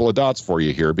connect a couple of dots for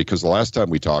you here, because the last time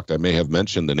we talked, I may have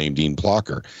mentioned the name Dean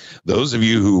Plocher. Those of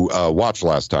you who watched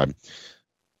last time,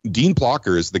 Dean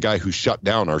Plocher is the guy who shut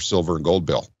down our silver and gold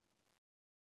bill.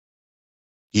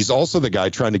 He's also the guy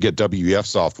trying to get WEF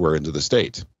software into the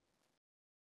state.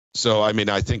 So, I mean,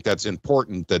 I think that's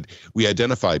important that we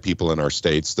identify people in our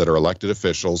states that are elected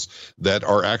officials that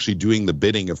are actually doing the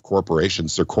bidding of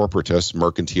corporations. They're corporatists,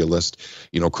 mercantilist,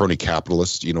 crony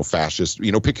capitalist, fascist,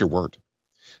 pick your word.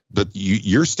 But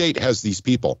your state has these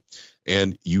people,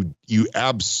 and you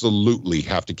absolutely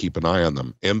have to keep an eye on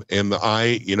them. Am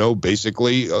I,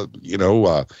 basically, a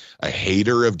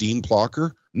hater of Dean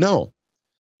Plocher? No.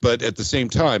 But at the same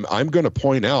time, I'm going to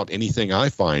point out anything I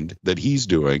find that he's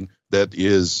doing that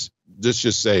is, let's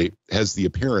just say, has the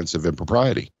appearance of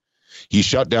impropriety. He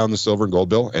shut down the silver and gold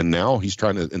bill, and now he's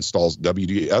trying to install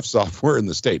WEF software in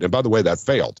the state. And by the way, that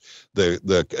failed.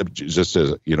 Just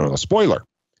as a spoiler,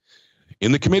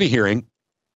 in the committee hearing,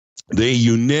 they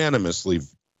unanimously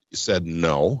said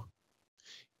no.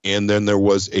 And then there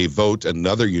was a vote,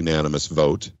 another unanimous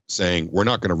vote, saying we're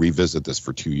not going to revisit this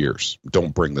for 2 years.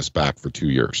 Don't bring this back for 2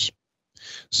 years.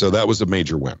 So that was a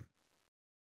major win.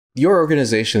 Your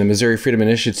organization, the Missouri Freedom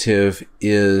Initiative,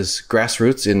 is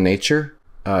grassroots in nature.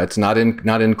 It's not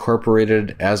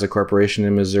incorporated as a corporation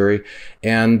in Missouri.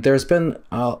 And there's been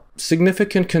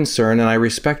significant concern, and I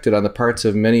respect it, on the parts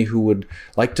of many who would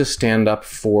like to stand up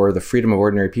for the freedom of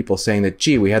ordinary people, saying that,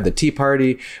 gee, we had the Tea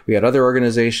Party, we had other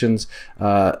organizations,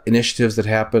 initiatives that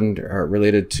happened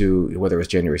related to whether it was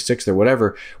January 6th or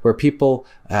whatever, where people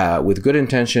with good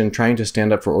intention, trying to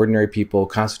stand up for ordinary people,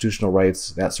 constitutional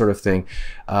rights, that sort of thing,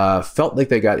 felt like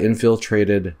they got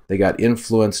infiltrated, they got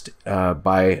influenced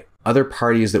by other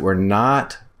parties that were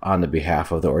not on the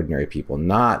behalf of the ordinary people,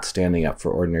 not standing up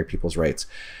for ordinary people's rights.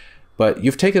 But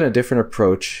you've taken a different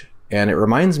approach, and it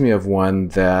reminds me of one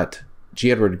that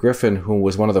G. Edward Griffin, who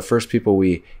was one of the first people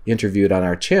we interviewed on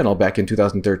our channel back in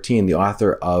 2013, the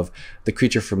author of The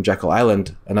Creature from Jekyll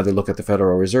Island, Another Look at the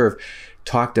Federal Reserve,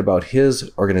 talked about his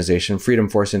organization, Freedom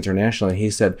Force International, and he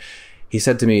said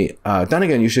to me,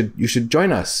 Dunnigan, you should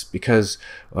join us, because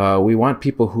we want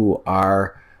people who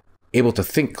are able to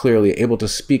think clearly, able to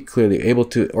speak clearly, able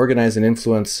to organize and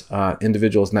influence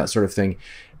individuals and that sort of thing.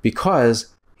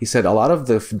 Because, he said, a lot of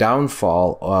the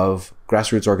downfall of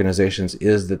grassroots organizations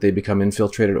is that they become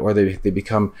infiltrated, or they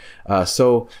become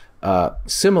so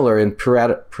similar in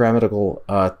pyramidal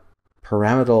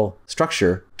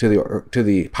structure to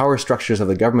the power structures of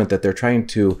the government that they're trying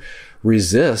to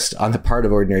resist on the part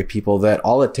of ordinary people, that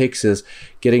all it takes is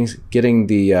getting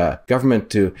the government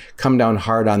to come down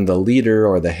hard on the leader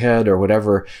or the head or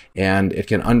whatever, and it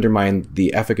can undermine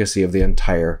the efficacy of the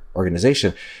entire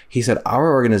organization. He said,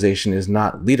 our organization is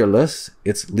not leaderless,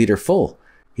 it's leaderful.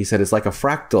 He said, it's like a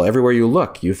fractal. Everywhere you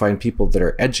look, you find people that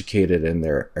are educated and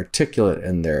they're articulate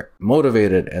and they're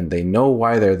motivated and they know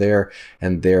why they're there,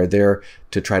 and they're there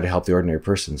to try to help the ordinary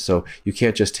person. So you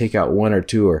can't just take out 1 or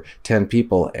 2 or 10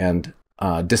 people and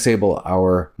disable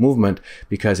our movement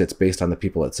because it's based on the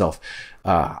people itself.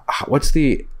 What's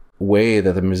the way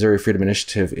that the Missouri Freedom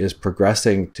Initiative is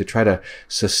progressing to try to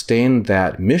sustain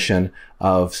that mission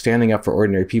of standing up for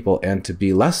ordinary people and to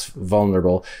be less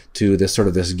vulnerable to this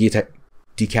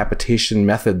decapitation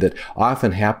method that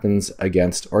often happens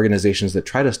against organizations that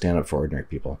try to stand up for ordinary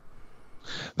people?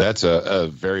 That's a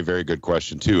very, very good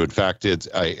question too. In fact,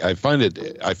 I found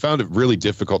it really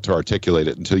difficult to articulate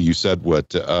it until you said what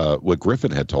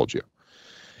Griffin had told you.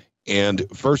 And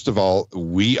first of all,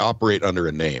 we operate under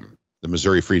a name, the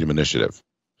Missouri Freedom Initiative.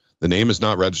 The name is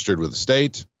not registered with the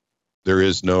state. There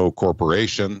is no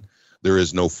corporation. There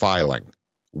is no filing.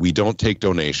 We don't take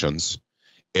donations.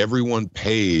 Everyone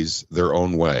pays their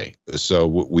own way. So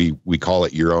we call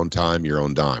it your own time, your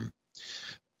own dime.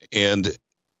 And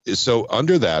so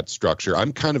under that structure,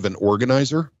 I'm kind of an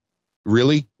organizer,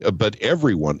 really, but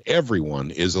everyone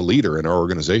is a leader in our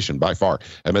organization by far.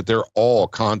 I mean, they're all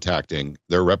contacting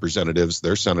their representatives,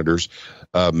 their senators.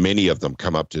 Many of them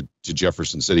come up to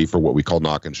Jefferson City for what we call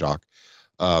knock and shock.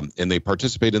 And they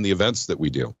participate in the events that we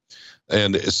do.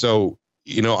 And so,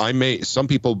 some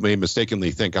people may mistakenly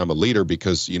think I'm a leader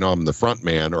because, I'm the front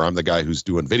man or I'm the guy who's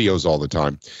doing videos all the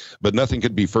time, but nothing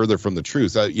could be further from the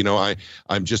truth.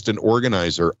 I'm just an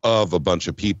organizer of a bunch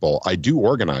of people. I do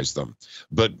organize them,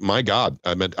 but my God,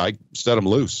 I set them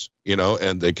loose,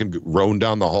 and they can roam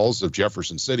down the halls of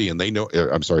Jefferson City, and they know,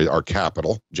 our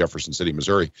capital, Jefferson City,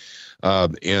 Missouri,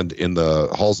 and in the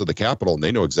halls of the Capitol, and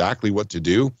they know exactly what to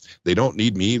do. They don't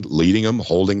need me leading them,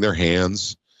 holding their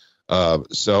hands.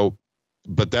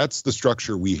 But that's the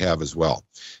structure we have as well.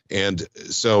 And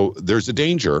so there's a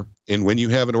danger in when you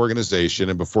have an organization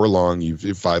and before long you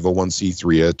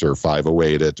 501c3 it or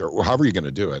 508 it or however you're going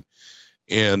to do it.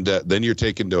 And then you're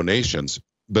taking donations.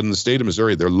 But in the state of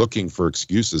Missouri, they're looking for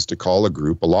excuses to call a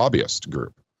group a lobbyist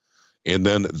group. And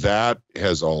then that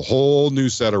has a whole new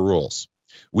set of rules.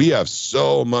 We have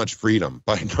so much freedom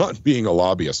by not being a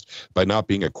lobbyist, by not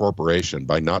being a corporation,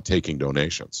 by not taking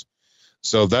donations.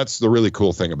 So that's the really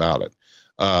cool thing about it.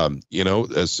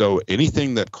 So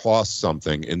anything that costs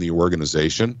something in the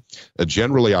organization,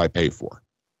 generally I pay for.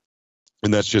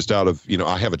 And that's just out of,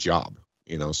 I have a job,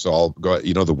 so I'll go,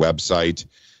 the website,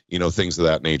 things of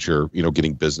that nature,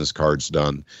 getting business cards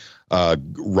done,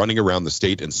 running around the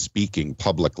state and speaking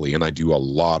publicly. And I do a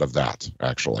lot of that,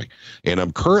 actually. And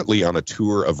I'm currently on a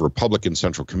tour of Republican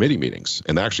Central Committee meetings.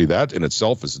 And actually that in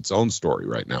itself is its own story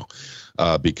right now,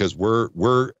 because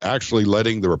we're actually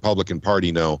letting the Republican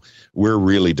Party know we're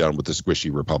really done with the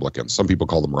squishy Republicans. Some people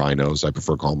call them rhinos. I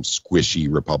prefer to call them squishy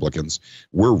Republicans.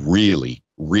 We're really,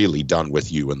 really done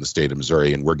with you in the state of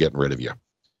Missouri, and we're getting rid of you.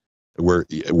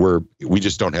 We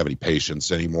just don't have any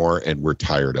patience anymore, and we're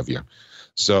tired of you.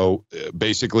 So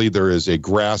basically, there is a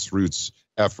grassroots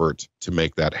effort to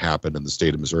make that happen in the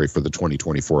state of Missouri for the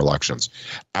 2024 elections,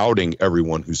 outing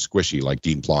everyone who's squishy, like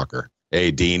Dean Plocker.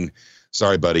 Hey, Dean,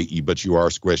 sorry, buddy, but you are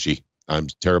squishy. I'm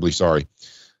terribly sorry.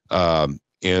 And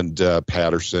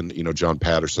Patterson, John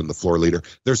Patterson, the floor leader.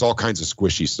 There's all kinds of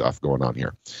squishy stuff going on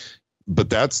here. But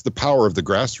that's the power of the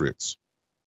grassroots.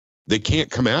 They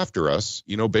can't come after us,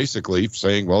 basically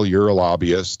saying, well, you're a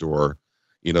lobbyist or,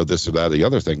 this or that, or the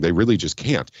other thing. They really just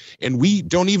can't. And we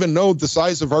don't even know the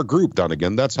size of our group,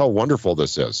 Dunnigan. That's how wonderful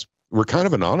this is. We're kind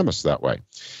of anonymous that way.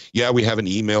 Yeah, we have an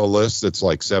email list that's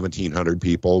like 1,700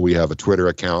 people. We have a Twitter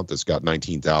account that's got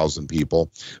 19,000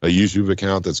 people, a YouTube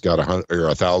account that's got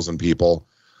 1,000 people,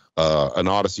 an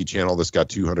Odyssey channel that's got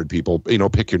 200 people.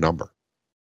 Pick your number.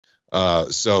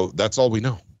 So that's all we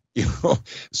know.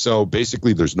 So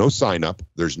basically there's no sign up.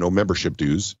 There's no membership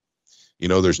dues.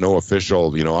 There's no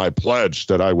official, I pledge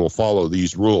that I will follow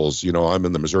these rules. I'm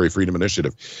in the Missouri Freedom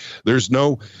Initiative. There's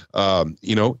no,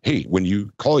 hey, when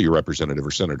you call your representative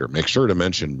or senator, make sure to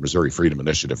mention Missouri Freedom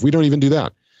Initiative. We don't even do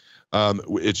that.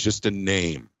 It's just a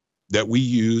name that we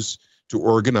use to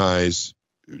organize,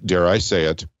 dare I say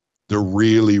it, the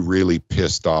really, really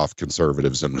pissed off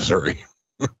conservatives in Missouri.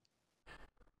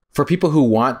 For people who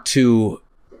want to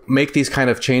make these kind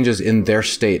of changes in their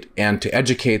state and to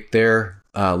educate their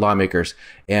lawmakers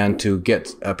and to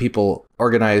get people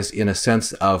organized in a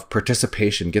sense of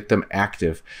participation, get them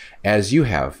active, as you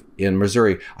have in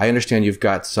Missouri. I understand you've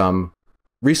got some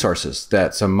resources,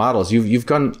 some models. You've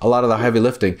done a lot of the heavy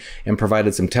lifting and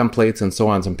provided some templates and so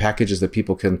on, some packages that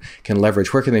people can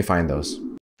leverage. Where can they find those?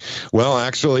 Well,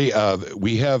 actually,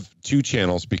 we have two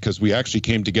channels because we actually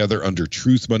came together under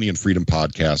Truth, Money, and Freedom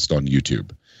podcast on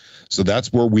YouTube. So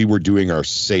that's where we were doing our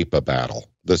SEPA battle,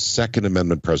 the Second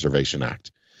Amendment Preservation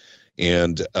Act.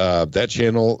 And that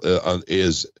channel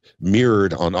is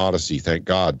mirrored on Odyssey, thank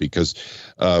God, because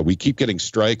we keep getting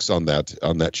strikes on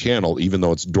that channel, even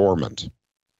though it's dormant.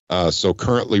 So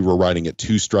currently we're writing at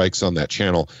 2 strikes on that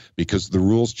channel because the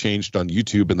rules changed on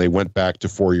YouTube and they went back to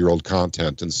 4-year-old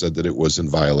content and said that it was in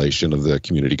violation of the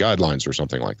community guidelines or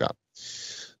something like that.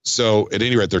 So at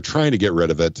any rate, they're trying to get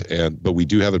rid of it, but we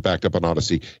do have it backed up on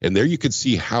Odyssey. And there you could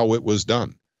see how it was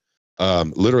done.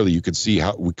 Literally, you could see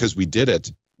how, because we did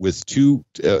it with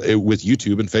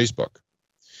YouTube and Facebook.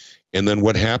 And then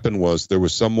what happened was there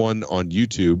was someone on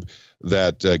YouTube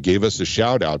that gave us a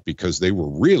shout out because they were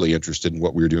really interested in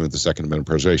what we were doing with the Second Amendment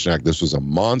Preservation Act. This was a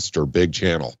monster big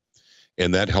channel.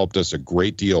 And that helped us a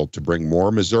great deal to bring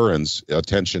more Missourians'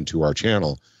 attention to our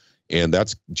channel. And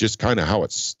that's just kind of how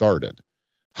it started.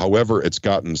 However, it's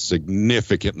gotten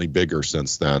significantly bigger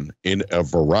since then in a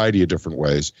variety of different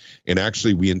ways. And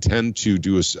actually, we intend to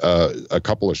do a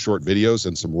couple of short videos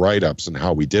and some write-ups on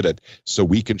how we did it so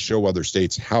we can show other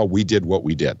states how we did what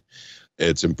we did.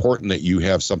 It's important that you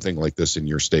have something like this in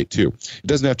your state, too. It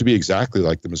doesn't have to be exactly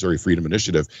like the Missouri Freedom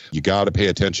Initiative. You got to pay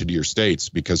attention to your states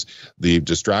because the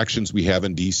distractions we have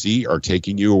in D.C. are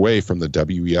taking you away from the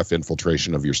WEF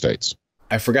infiltration of your states.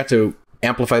 I forgot to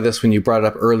amplify this when you brought it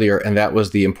up earlier, and that was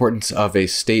the importance of a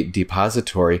state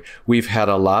depository. We've had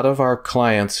a lot of our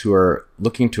clients who are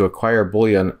looking to acquire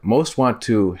bullion. Most want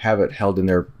to have it held in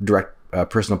their direct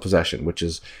personal possession, which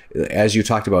is, as you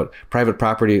talked about, private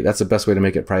property. That's the best way to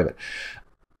make it private.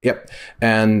 Yep.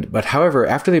 But however,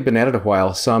 after they've been at it a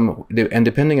while, and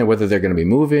depending on whether they're going to be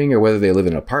moving or whether they live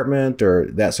in an apartment or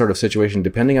that sort of situation,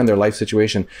 depending on their life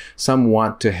situation, some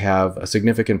want to have a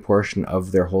significant portion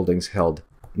of their holdings held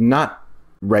not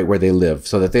right where they live,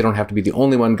 so that they don't have to be the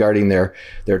only one guarding their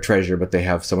treasure, but they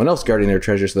have someone else guarding their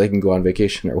treasure so they can go on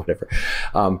vacation or whatever.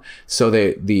 So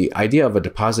the idea of a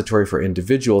depository for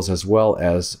individuals as well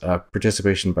as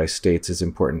participation by states is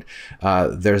important.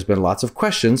 There's been lots of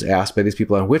questions asked by these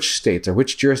people on which states or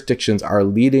which jurisdictions are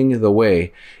leading the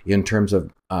way in terms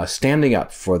of standing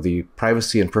up for the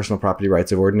privacy and personal property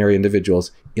rights of ordinary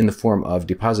individuals in the form of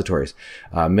depositories.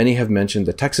 Many have mentioned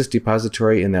the Texas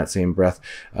depository in that same breath.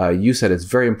 You said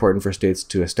it's very important for states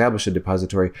to establish a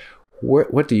depository.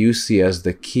 What do you see as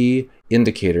the key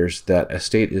indicators that a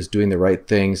state is doing the right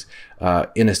things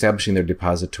in establishing their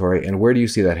depository, and where do you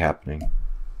see that happening?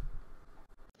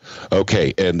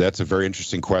 Okay, and that's a very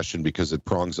interesting question because it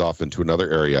prongs off into another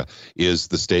area. Is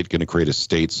the state going to create a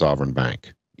state sovereign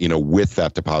bank? With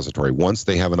that depository, once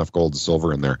they have enough gold and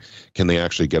silver in there, can they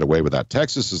actually get away with that?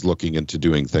 Texas is looking into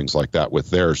doing things like that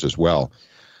with theirs as well.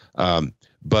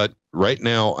 But right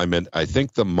now, I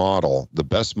think the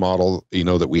best model,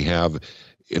 that we have,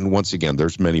 and once again,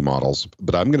 there's many models,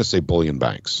 but I'm going to say bullion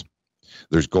banks.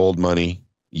 There's Gold Money,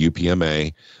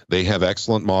 UPMA. They have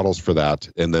excellent models for that.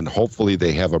 And then hopefully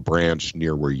they have a branch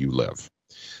near where you live.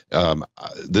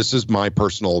 This is my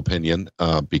personal opinion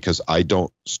because I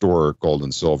don't store gold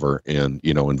and silver in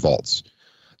vaults.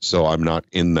 So I'm not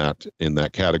in that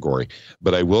category.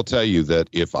 But I will tell you that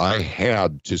if I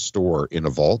had to store in a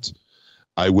vault,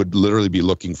 I would literally be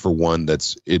looking for one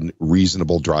that's in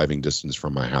reasonable driving distance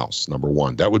from my house, number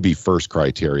one. That would be first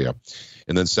criteria.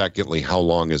 And then secondly, how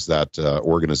long is that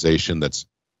organization that's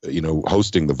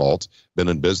hosting the vault been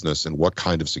in business, and what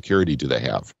kind of security do they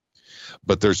have?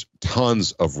 But there's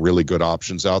tons of really good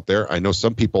options out there. I know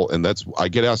some people, and I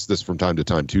get asked this from time to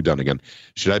time too, Dunnigan,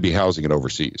 should I be housing it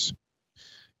overseas?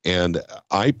 And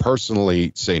I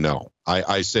personally say no.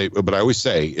 But I always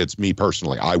say it's me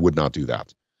personally. I would not do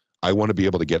that. I want to be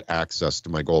able to get access to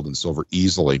my gold and silver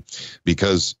easily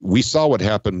because we saw what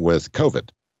happened with COVID.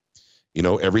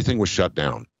 Everything was shut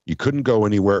down. You couldn't go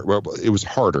anywhere. Well, it was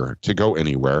harder to go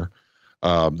anywhere.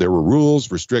 There were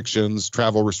rules, restrictions,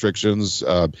 travel restrictions,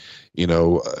 flight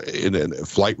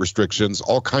restrictions,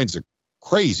 all kinds of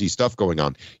crazy stuff going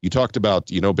on. You talked about,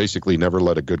 basically never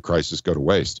let a good crisis go to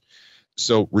waste.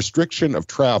 So restriction of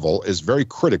travel is very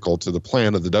critical to the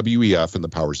plan of the WEF and the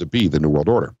powers that be, the New World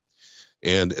Order.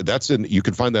 And you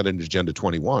can find that in Agenda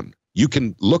 21. You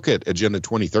can look at Agenda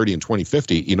 2030 and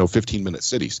 2050, 15-minute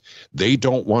cities. They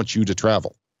don't want you to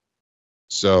travel.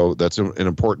 So that's an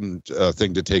important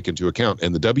thing to take into account.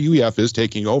 And the WEF is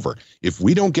taking over. If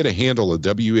we don't get a handle of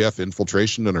WEF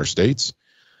infiltration in our states,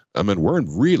 I mean, we're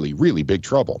in really, really big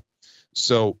trouble.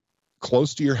 So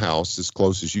close to your house, as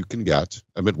close as you can get,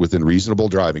 I mean, within reasonable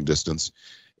driving distance.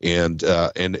 And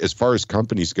as far as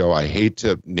companies go, I hate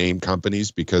to name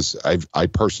companies because I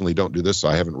personally don't do this, so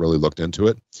I haven't really looked into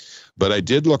it. But I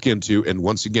did look into, and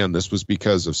once again, this was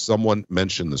because of someone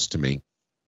mentioned this to me,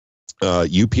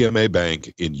 UPMA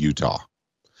Bank in Utah.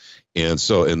 And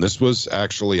this was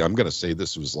actually, I'm going to say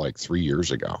this was like 3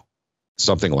 years ago,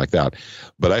 something like that.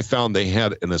 But I found they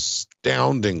had an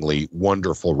astoundingly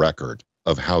wonderful record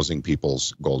of housing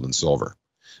people's gold and silver.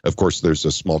 Of course, there's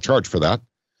a small charge for that,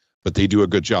 but they do a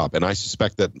good job. And I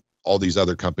suspect that all these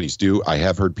other companies do. I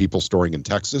have heard people storing in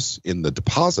Texas, in the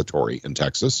depository in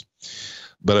Texas,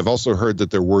 but I've also heard that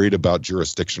they're worried about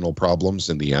jurisdictional problems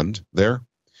in the end there.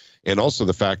 And also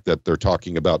the fact that they're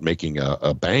talking about making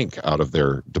a bank out of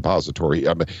their depository.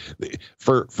 I mean,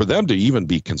 for them to even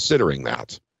be considering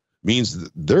that means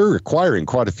that they're acquiring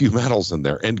quite a few metals in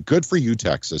there. And good for you,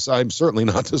 Texas. I'm certainly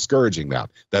not discouraging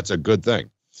that. That's a good thing.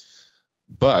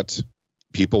 But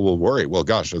people will worry, well,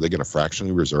 gosh, are they going to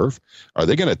fractionally reserve? Are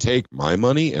they going to take my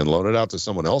money and loan it out to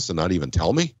someone else and not even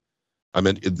tell me? I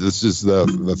mean, this is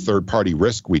the third-party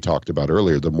risk we talked about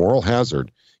earlier, the moral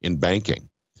hazard in banking.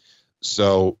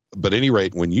 So, but at any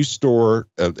rate, when you store,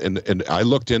 and I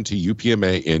looked into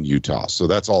UPMA in Utah, so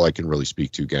that's all I can really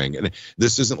speak to, gang. And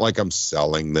this isn't like I'm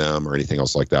selling them or anything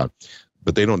else like that,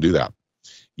 but they don't do that.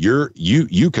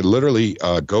 You could literally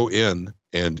go in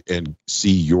and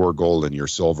see your gold and your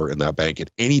silver in that bank at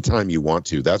any time you want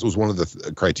to. That was one of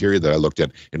the criteria that I looked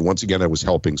at. And once again, I was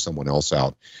helping someone else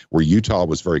out where Utah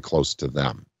was very close to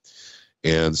them.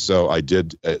 And so I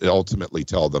did ultimately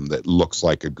tell them that looks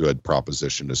like a good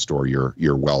proposition to store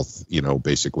your wealth,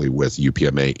 basically with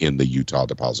UPMA in the Utah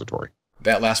depository.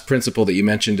 That last principle that you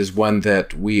mentioned is one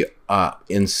that we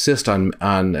insist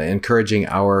on encouraging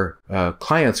our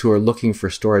clients who are looking for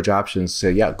storage options.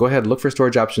 Say, yeah, go ahead, look for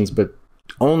storage options, but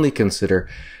only consider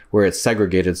where it's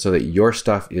segregated so that your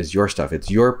stuff is your stuff.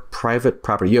 It's your private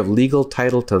property. You have legal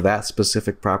title to that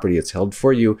specific property. It's held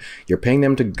for you. You're paying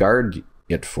them to guard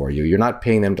it for you. You're not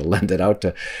paying them to lend it out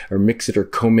to, or mix it or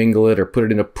commingle it or put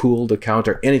it in a pooled account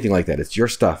or anything like that. It's your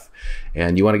stuff.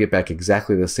 And you want to get back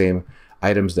exactly the same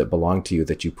items that belong to you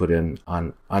that you put in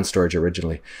on storage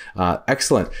originally.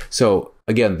 Excellent. So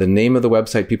again, the name of the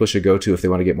website people should go to if they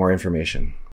want to get more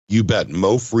information. You bet.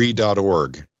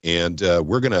 mofree.org. And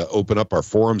we're going to open up our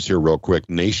forums here real quick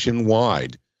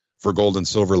nationwide for gold and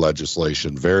silver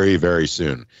legislation very, very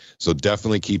soon. So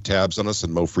definitely keep tabs on us at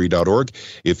mofree.org.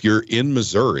 If you're in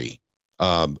Missouri,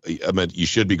 you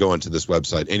should be going to this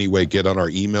website. Anyway, get on our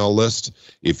email list.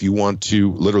 If you want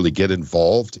to literally get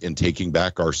involved in taking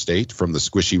back our state from the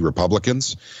squishy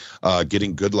Republicans,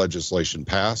 getting good legislation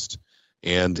passed,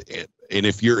 and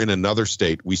if you're in another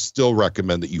state, we still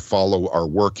recommend that you follow our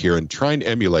work here and try and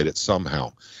emulate it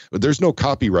somehow. But there's no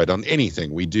copyright on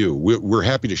anything we do. We're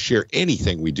happy to share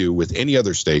anything we do with any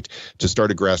other state to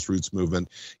start a grassroots movement,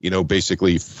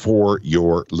 basically for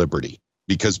your liberty.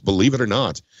 Because believe it or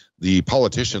not, the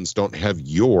politicians don't have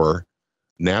your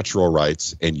natural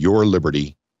rights and your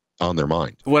liberty on their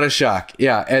mind. What a shock.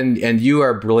 Yeah. And you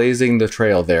are blazing the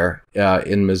trail there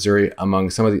in Missouri among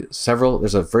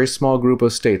there's a very small group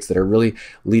of states that are really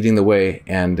leading the way.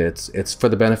 And it's for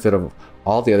the benefit of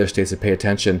all the other states to pay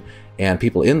attention and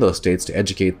people in those states to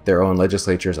educate their own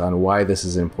legislatures on why this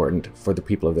is important for the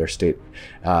people of their state.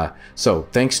 So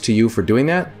thanks to you for doing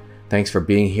that. Thanks for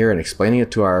being here and explaining it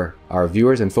to our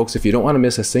viewers. And folks, if you don't want to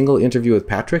miss a single interview with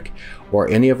Patrick or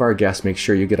any of our guests, make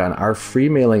sure you get on our free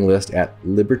mailing list at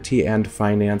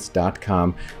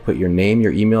libertyandfinance.com. Put your name,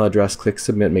 your email address, click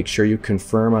submit. Make sure you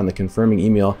confirm on the confirming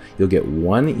email. You'll get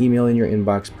one email in your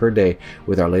inbox per day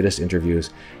with our latest interviews,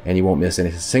 and you won't miss a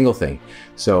single thing.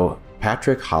 So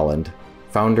Patrick Holland,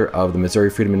 founder of the Missouri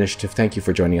Freedom Initiative, thank you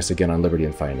for joining us again on Liberty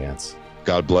and Finance.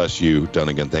 God bless you,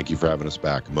 Dunnigan. Thank you for having us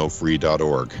back.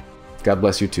 mofree.org. God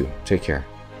bless you too. Take care.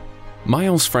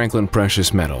 Miles Franklin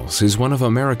Precious Metals is one of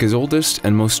America's oldest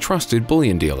and most trusted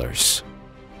bullion dealers.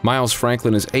 Miles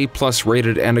Franklin is A+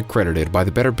 rated and accredited by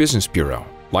the Better Business Bureau,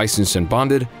 licensed and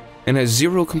bonded, and has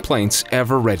 0 complaints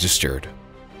ever registered.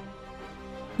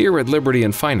 Here at Liberty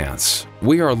and Finance,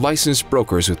 we are licensed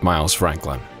brokers with Miles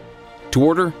Franklin. To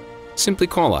order, simply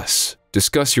call us,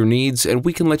 discuss your needs, and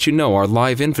we can let you know our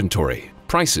live inventory,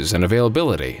 prices, and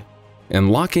availability, and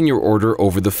lock in your order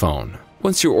over the phone.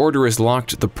 Once your order is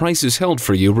locked, the price is held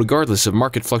for you regardless of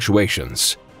market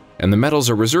fluctuations, and the metals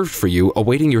are reserved for you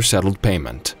awaiting your settled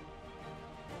payment.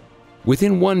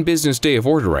 Within 1 business day of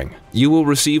ordering, you will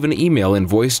receive an email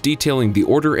invoice detailing the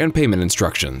order and payment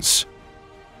instructions.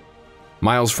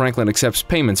 Miles Franklin accepts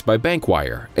payments by bank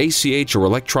wire, ACH or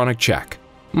electronic check,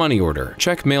 money order,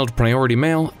 check mailed priority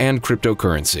mail, and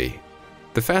cryptocurrency.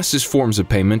 The fastest forms of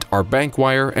payment are bank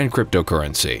wire and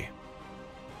cryptocurrency.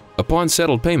 Upon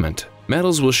settled payment,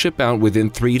 metals will ship out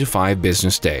within 3 to 5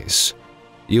 business days.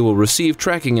 You will receive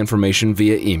tracking information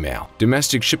via email.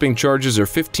 Domestic shipping charges are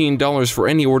 $15 for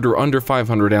any order under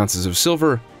 500 ounces of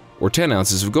silver or 10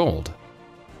 ounces of gold.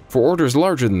 For orders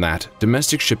larger than that,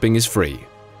 domestic shipping is free.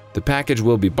 The package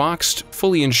will be boxed,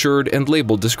 fully insured, and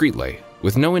labeled discreetly,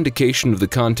 with no indication of the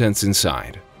contents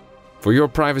inside. For your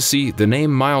privacy, the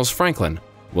name Miles Franklin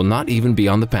will not even be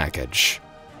on the package.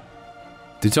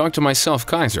 To talk to myself,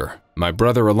 Kaiser, my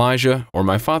brother Elijah, or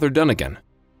my father Dunnigan,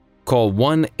 call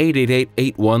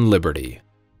 1-888-81-LIBERTY.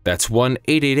 That's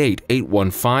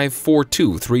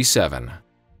 1-888-815-4237.